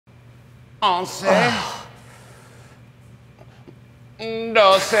11,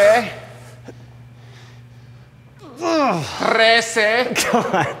 12, 13,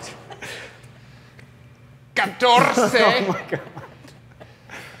 God. 14, Oh my God.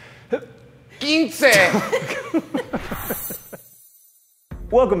 15.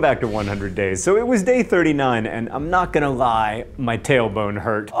 Welcome back to 100 Days. So it was day 39, and I'm not gonna lie, my tailbone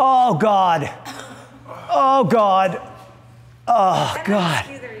hurt. Oh God. Oh God. Oh God.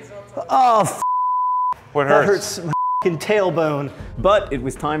 Oh, What that hurts? hurts my f***ing tailbone. But it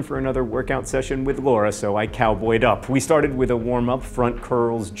was time for another workout session with Laura, so I cowboyed up. We started with a warm-up, front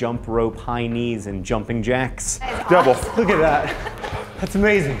curls, jump rope, high knees, and jumping jacks. Double. Look at that. That's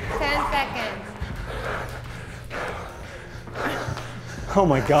amazing. 10 seconds. Oh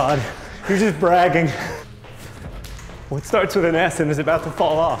my God, you're just bragging. What starts with an S and is about to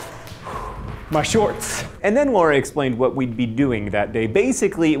fall off? My shorts. And then Laura explained what we'd be doing that day.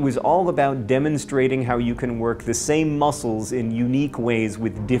 Basically, it was all about demonstrating how you can work the same muscles in unique ways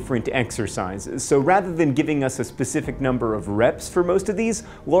with different exercises. So rather than giving us a specific number of reps for most of these,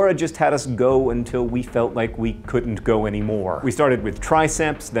 Laura just had us go until we felt like we couldn't go anymore. We started with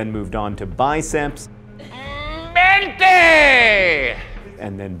triceps, then moved on to biceps. 20.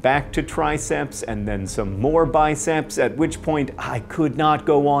 And then back to triceps, and then some more biceps, at which point I could not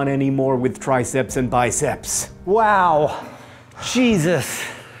go on anymore with triceps and biceps. Wow. Jesus.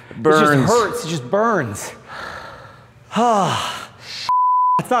 Burns. It just hurts, it just burns.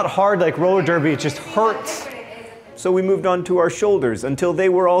 It's not hard like roller derby, it just hurts. So we moved on to our shoulders until they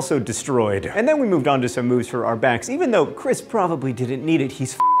were also destroyed. And then we moved on to some moves for our backs, even though Chris probably didn't need it.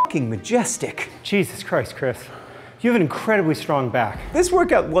 He's f***ing majestic. Jesus Christ, Chris. You have an incredibly strong back. This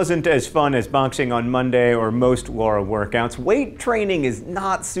workout wasn't as fun as boxing on Monday or most Laura workouts. Weight training is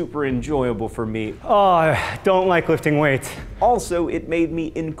not super enjoyable for me. Oh, I don't like lifting weights. Also, it made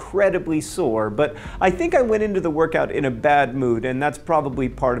me incredibly sore, but I think I went into the workout in a bad mood, and that's probably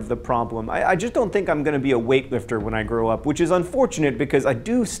part of the problem. I just don't think I'm gonna be a weightlifter when I grow up, which is unfortunate because I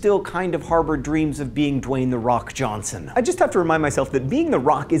do still kind of harbor dreams of being Dwayne "The Rock" Johnson. I just have to remind myself that being The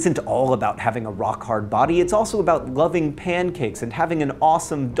Rock isn't all about having a rock-hard body, it's also about loving pancakes and having an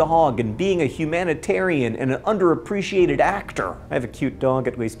awesome dog and being a humanitarian and an underappreciated actor. I have a cute dog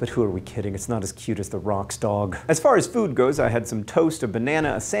at least, but who are we kidding? It's not as cute as The Rock's dog. As far as food goes, I had some toast, a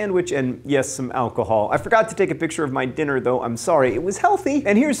banana, a sandwich, and yes, some alcohol. I forgot to take a picture of my dinner though, I'm sorry. It was healthy.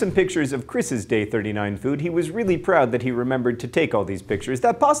 And here's some pictures of Chris's day 39 food. He was really proud that he remembered to take all these pictures.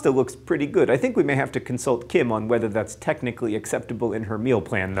 That pasta looks pretty good. I think we may have to consult Kim on whether that's technically acceptable in her meal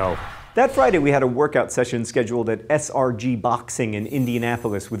plan though. That Friday, we had a workout session scheduled at SRG Boxing in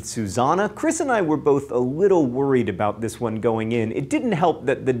Indianapolis with Susanna. Chris and I were both a little worried about this one going in. It didn't help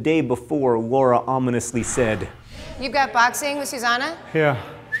that the day before, Laura ominously said, You've got boxing with Susanna? Yeah.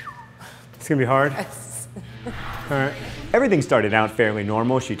 It's gonna be hard. All right. Everything started out fairly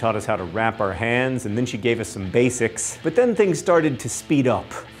normal. She taught us how to wrap our hands, and then she gave us some basics. But then things started to speed up.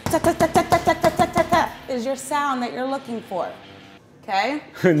 Is your sound that you're looking for. Okay?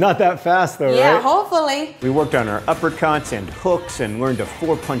 Not that fast though, Yeah, right? hopefully. We worked on our uppercuts and hooks and learned a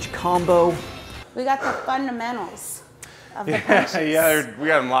 4-punch combo. We got the fundamentals of the punches. Yeah, we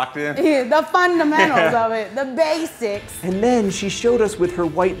got them locked in. Yeah, the fundamentals of it, the basics. And then she showed us with her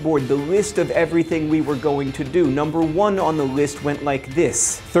whiteboard the list of everything we were going to do. Number 1 on the list went like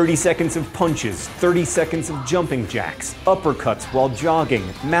this: 30 seconds of punches, 30 seconds of jumping jacks, uppercuts while jogging,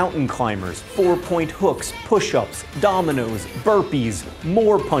 mountain climbers, 4-point hooks, push-ups, dominoes, burpees,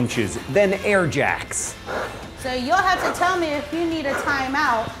 more punches, then air jacks. So you'll have to tell me if you need a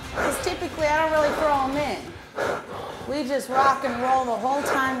timeout, because typically I don't really throw them in. We just rock and roll the whole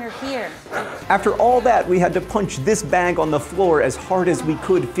time you're here. After all that, we had to punch this bag on the floor as hard as we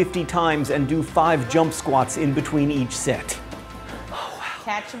could 50 times and do 5 jump squats in between each set. Oh, wow.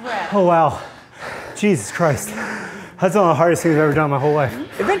 Catch your breath. Oh, wow. Jesus Christ. That's one of the hardest things I've ever done in my whole life.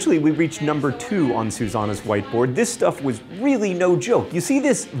 Eventually, we reached number 2 on Susanna's whiteboard. This stuff was really no joke. You see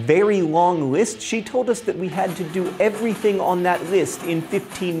this very long list? She told us that we had to do everything on that list in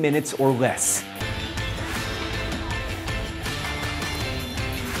 15 minutes or less.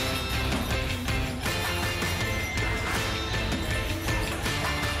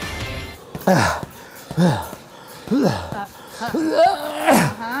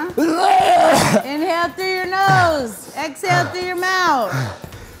 Inhale through your nose. Exhale through your mouth.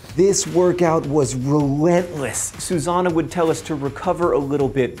 This workout was relentless. Susanna would tell us to recover a little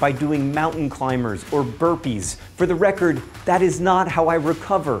bit by doing mountain climbers or burpees. For the record, that is not how I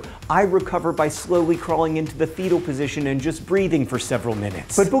recover. I recover by slowly crawling into the fetal position and just breathing for several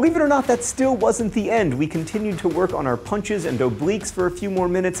minutes. But believe it or not, that still wasn't the end. We continued to work on our punches and obliques for a few more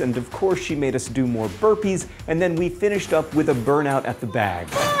minutes, and of course she made us do more burpees, and then we finished up with a burnout at the bag.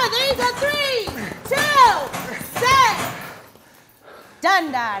 There you go. 3, 2, set.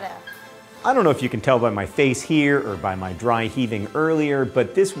 Done, Dada. I don't know if you can tell by my face here or by my dry heaving earlier,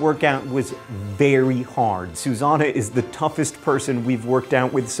 but this workout was very hard. Susanna is the toughest person we've worked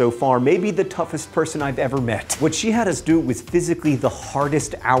out with so far, maybe the toughest person I've ever met. What she had us do was physically the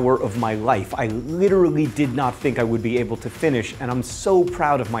hardest hour of my life. I literally did not think I would be able to finish, and I'm so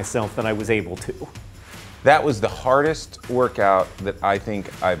proud of myself that I was able to. That was the hardest workout that I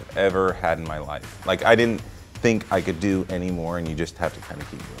think I've ever had in my life. Like, I didn't think I could do any more, and you just have to kind of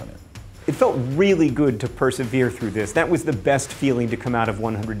keep doing it. It felt really good to persevere through this. That was the best feeling to come out of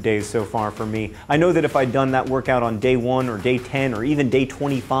 100 days so far for me. I know that if I'd done that workout on day 1 or day 10 or even day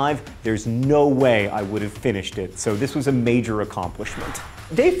 25, there's no way I would have finished it. So this was a major accomplishment.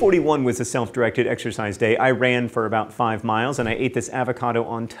 Day 41 was a self-directed exercise day. I ran for about 5 miles and I ate this avocado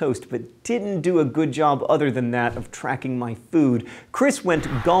on toast, but didn't do a good job other than that of tracking my food. Chris went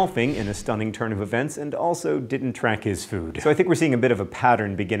golfing in a stunning turn of events and also didn't track his food. So I think we're seeing a bit of a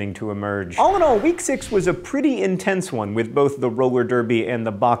pattern beginning to emerge. All in all, week 6 was a pretty intense one with both the roller derby and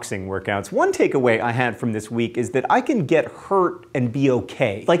the boxing workouts. One takeaway I had from this week is that I can get hurt and be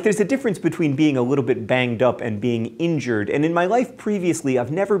okay. Like, there's a difference between being a little bit banged up and being injured, and in my life previously,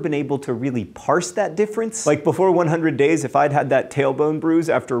 I've never been able to really parse that difference. Like, before 100 days, if I'd had that tailbone bruise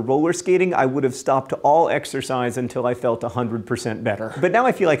after roller skating, I would have stopped all exercise until I felt 100% better. But now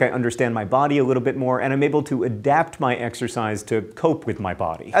I feel like I understand my body a little bit more, and I'm able to adapt my exercise to cope with my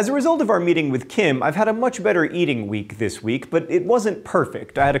body. As a result of our meeting with Kim, I've had a much better eating week this week, but it wasn't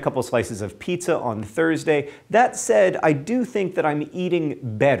perfect. I had a couple slices of pizza on Thursday. That said, I do think that I'm eating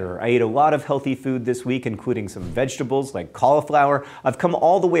better. I ate a lot of healthy food this week, including some vegetables like cauliflower. I've come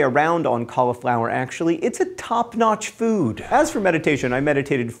all the way around on cauliflower, actually. It's a top-notch food. As for meditation, I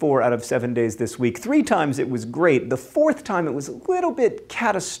meditated 4 out of 7 days this week. 3 times it was great. The 4th time it was a little bit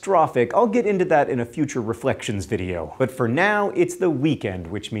catastrophic. I'll get into that in a future reflections video. But for now, it's the weekend,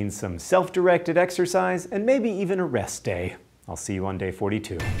 which means some self-directed exercise and maybe even a rest day. I'll see you on day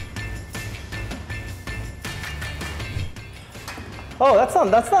 42. Oh, that's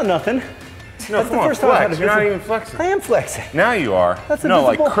not nothing. No, That's come the on, first time I had flex. to You're not visit. even flexing. I am flexing. Now you are. That's a no,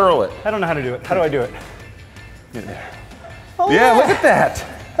 visible... like curl it. I don't know how to do it. How do I do it? You're there. Oh, Yeah, look at that.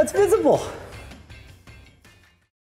 That's visible.